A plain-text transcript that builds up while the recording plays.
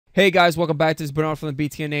Hey guys, welcome back to this Bernard from the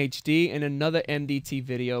BTNHD and another MDT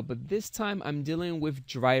video, but this time I'm dealing with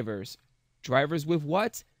drivers. Drivers with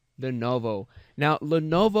what? Lenovo. Now,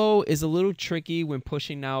 Lenovo is a little tricky when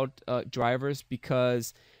pushing out drivers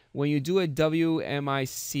because when you do a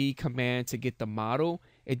WMIC command to get the model,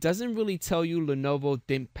 it doesn't really tell you Lenovo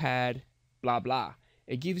ThinkPad blah blah.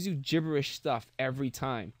 It gives you gibberish stuff every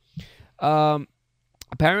time.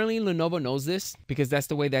 Apparently Lenovo knows this because that's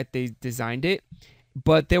the way that they designed it.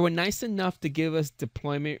 But they were nice enough to give us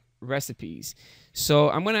deployment recipes. So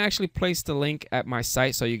I'm going to actually place the link at my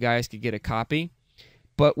site so you guys could get a copy.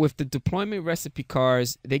 But with the deployment recipe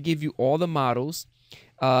cards, they give you all the models.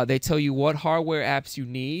 They tell you what hardware apps you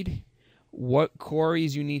need, what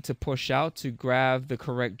queries you need to push out to grab the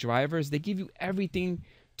correct drivers. They give you everything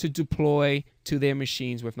to deploy to their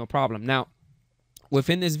machines with no problem. Now,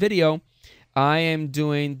 within this video, I am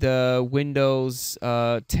doing the Windows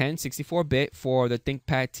 10 64-bit for the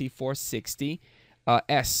ThinkPad T460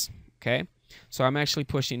 S. Okay, so I'm actually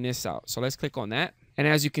pushing this out. So let's click on that. And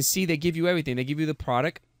as you can see, they give you everything. They give you the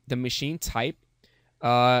product, the machine type.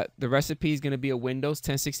 The recipe is going to be a Windows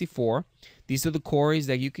 10 64. These are the queries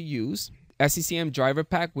that you could use. SCCM driver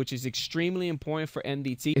pack, which is extremely important for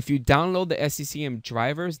MDT. If you download the SCCM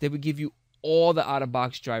drivers, they would give you all the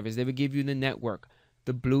out-of-box drivers. They would give you the network,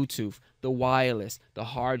 the Bluetooth, the wireless, the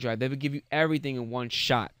hard drive. They will give you everything in one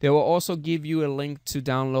shot. They will also give you a link to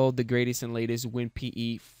download the greatest and latest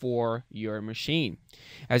WinPE for your machine.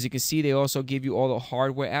 As you can see, they also give you all the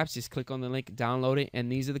hardware apps. Just click on the link, download it,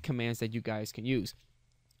 and these are the commands that you guys can use.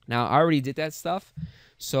 Now, I already did that stuff,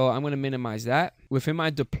 so I'm going to minimize that. Within my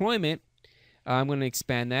deployment, I'm going to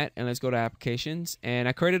expand that, and let's go to applications. And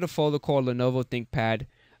I created a folder called Lenovo ThinkPad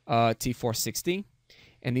T460.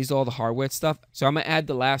 And these are all the hardware stuff. So I'm going to add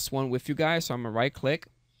the last one with you guys. So I'm going to right click,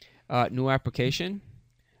 new application,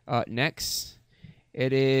 next.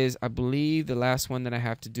 It is, I believe, the last one that I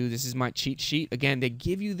have to do. This is my cheat sheet. Again, they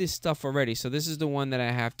give you this stuff already. So this is the one that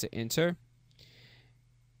I have to enter.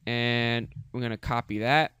 And we're going to copy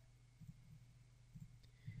that.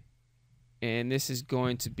 And this is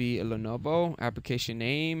going to be a Lenovo application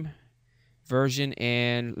name, version,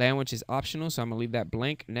 and language is optional. So I'm going to leave that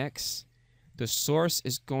blank. Next. The source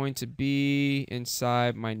is going to be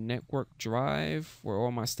inside my network drive where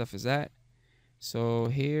all my stuff is at. So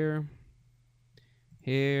here,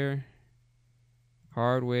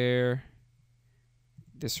 hardware,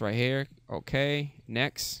 this right here. Okay,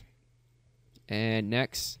 next, and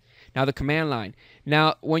next. Now the command line.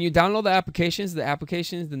 Now when you download the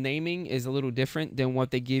applications, the naming is a little different than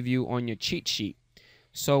what they give you on your cheat sheet.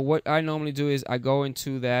 So what I normally do is I go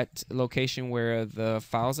into that location where the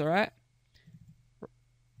files are at.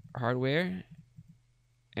 Hardware,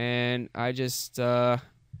 and I just do a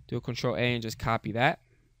Control A and just copy that.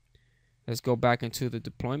 Let's go back into the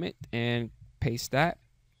deployment and paste that.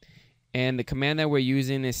 And the command that we're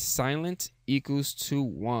using is silent equals to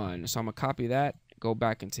 1. So I'm gonna copy that, go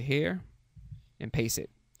back into here, and paste it.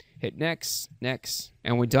 Hit next, next,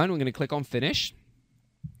 and we're done. We're gonna click on finish.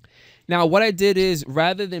 Now, what I did is,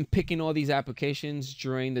 rather than picking all these applications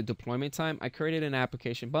during the deployment time, I created an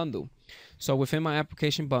application bundle. So within my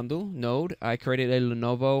application bundle node, I created a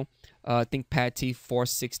Lenovo ThinkPad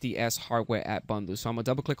T460S hardware app bundle. So I'm going to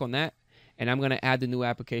double click on that, and I'm going to add the new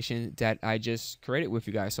application that I just created with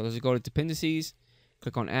you guys. So let's go to dependencies,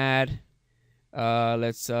 click on add.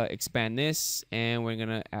 Let's expand this, and we're going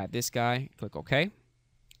to add this guy. Click OK.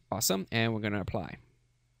 Awesome. And we're going to apply.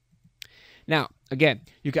 Now, again,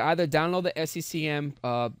 you can either download the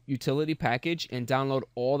SCCM utility package and download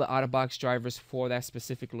all the out-of-box drivers for that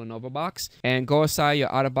specific Lenovo box and go inside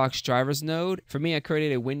your out-of-box drivers node. For me, I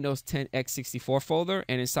created a Windows 10 x64 folder,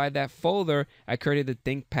 and inside that folder, I created the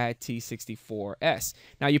ThinkPad T64S.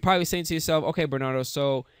 Now, you're probably saying to yourself, okay, Bernardo,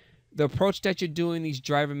 so the approach that you're doing these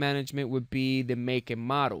driver management would be the make and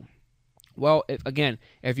model. Well,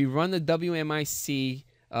 if you run the WMIC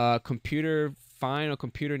computer find or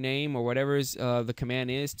computer name or whatever is the command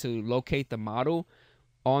is to locate the model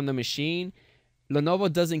on the machine,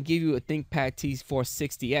 Lenovo doesn't give you a ThinkPad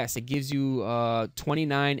T460S. It gives you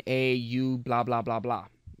 29AU blah blah blah blah,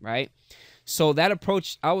 right? So that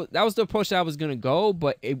approach, that was the approach that I was gonna go,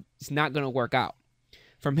 but it's not gonna work out.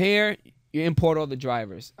 From here, you import all the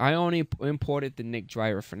drivers. I only imported the NIC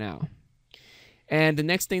driver for now. And the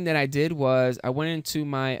next thing that I did was I went into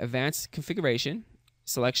my advanced configuration,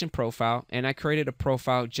 selection profile, and I created a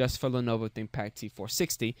profile just for Lenovo ThinkPad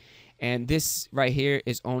T460, and this right here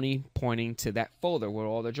is only pointing to that folder with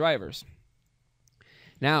all the drivers.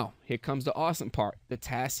 Now, here comes the awesome part, the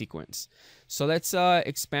task sequence. So let's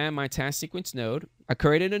expand my task sequence node. I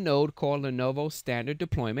created a node called Lenovo Standard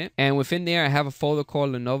Deployment. And within there, I have a folder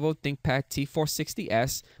called Lenovo ThinkPad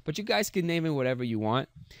T460S. But you guys can name it whatever you want.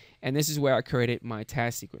 And this is where I created my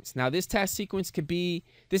task sequence. Now, this task sequence could be,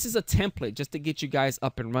 this is a template just to get you guys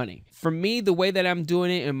up and running. For me, the way that I'm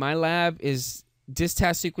doing it in my lab is this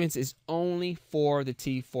task sequence is only for the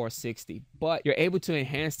T460. But you're able to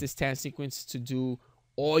enhance this task sequence to do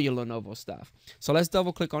all your Lenovo stuff. So let's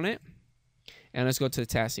double click on it and let's go to the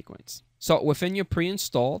task sequence. So within your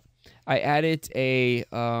pre-installed, I added a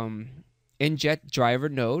inject driver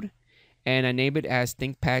node and I named it as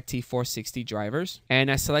ThinkPad T460 drivers.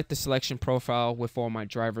 And I select the selection profile with all my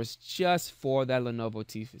drivers just for that Lenovo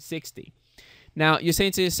T460. Now you're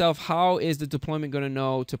saying to yourself, how is the deployment going to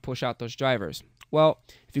know to push out those drivers? Well,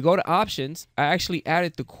 if you go to options, I actually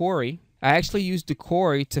added the query. I actually used the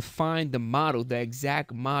query to find the model, the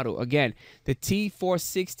exact model. Again, the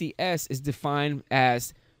T460S is defined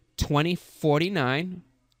as 2049.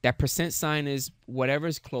 That percent sign is whatever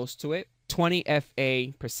is close to it.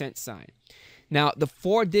 20FA percent sign. Now, the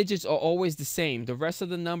 4 digits are always the same. The rest of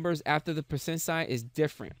the numbers after the percent sign is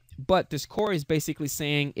different. But this query is basically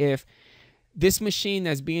saying if this machine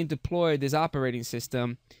that's being deployed, this operating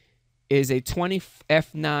system, is a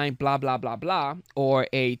 20F9 blah, blah, blah, blah, or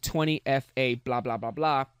a 20FA blah, blah, blah,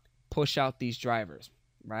 blah, push out these drivers,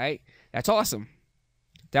 right? That's awesome.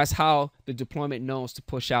 That's how the deployment knows to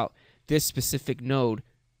push out this specific node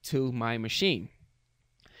to my machine.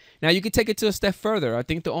 Now, you could take it to a step further. I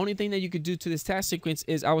think the only thing that you could do to this task sequence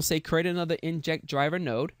is, I would say, create another inject driver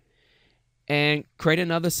node and create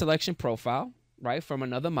another selection profile, right, from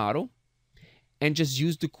another model, and just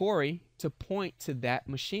use the query to point to that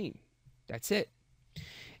machine. That's it.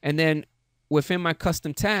 And then within my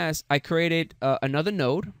custom task, I created another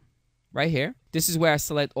node right here. This is where I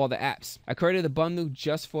select all the apps. I created a bundle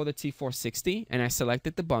just for the T460, and I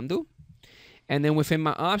selected the bundle. And then within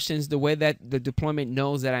my options, the way that the deployment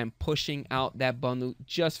knows that I'm pushing out that bundle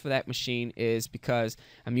just for that machine is because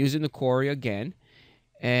I'm using the query again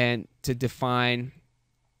and to define,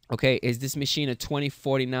 okay, is this machine a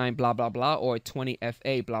 2049 blah, blah, blah, or a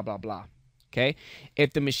 20FA blah, blah, blah. Okay,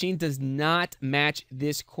 if the machine does not match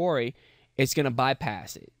this query, it's going to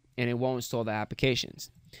bypass it and it won't install the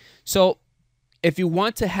applications. So if you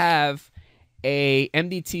want to have a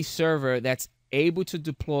MDT server that's able to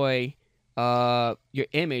deploy your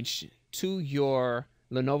image to your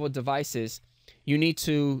Lenovo devices, you need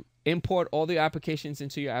to import all the applications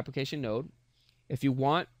into your application node. If you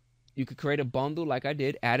want, you could create a bundle like I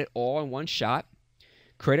did, add it all in one shot,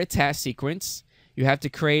 create a task sequence. You have to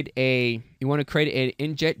create you want to create an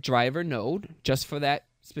inject driver node just for that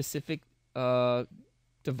specific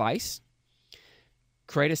device.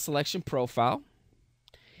 Create a selection profile.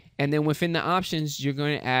 And then within the options, you're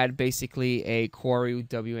going to add basically a query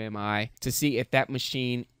WMI to see if that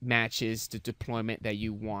machine matches the deployment that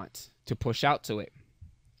you want to push out to it.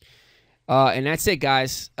 And that's it,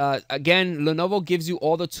 guys. Again, Lenovo gives you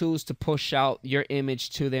all the tools to push out your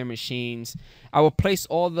image to their machines. I will place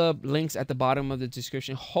all the links at the bottom of the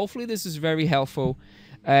description. Hopefully this is very helpful,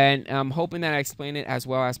 and I'm hoping that I explain it as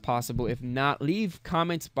well as possible. If not, leave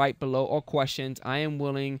comments right below or questions. I am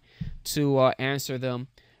willing to answer them.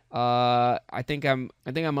 I think I'm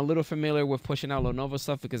a little familiar with pushing out Lenovo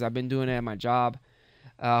stuff because I've been doing it at my job.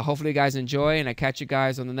 Hopefully you guys enjoy, and I catch you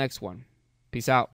guys on the next one. Peace out.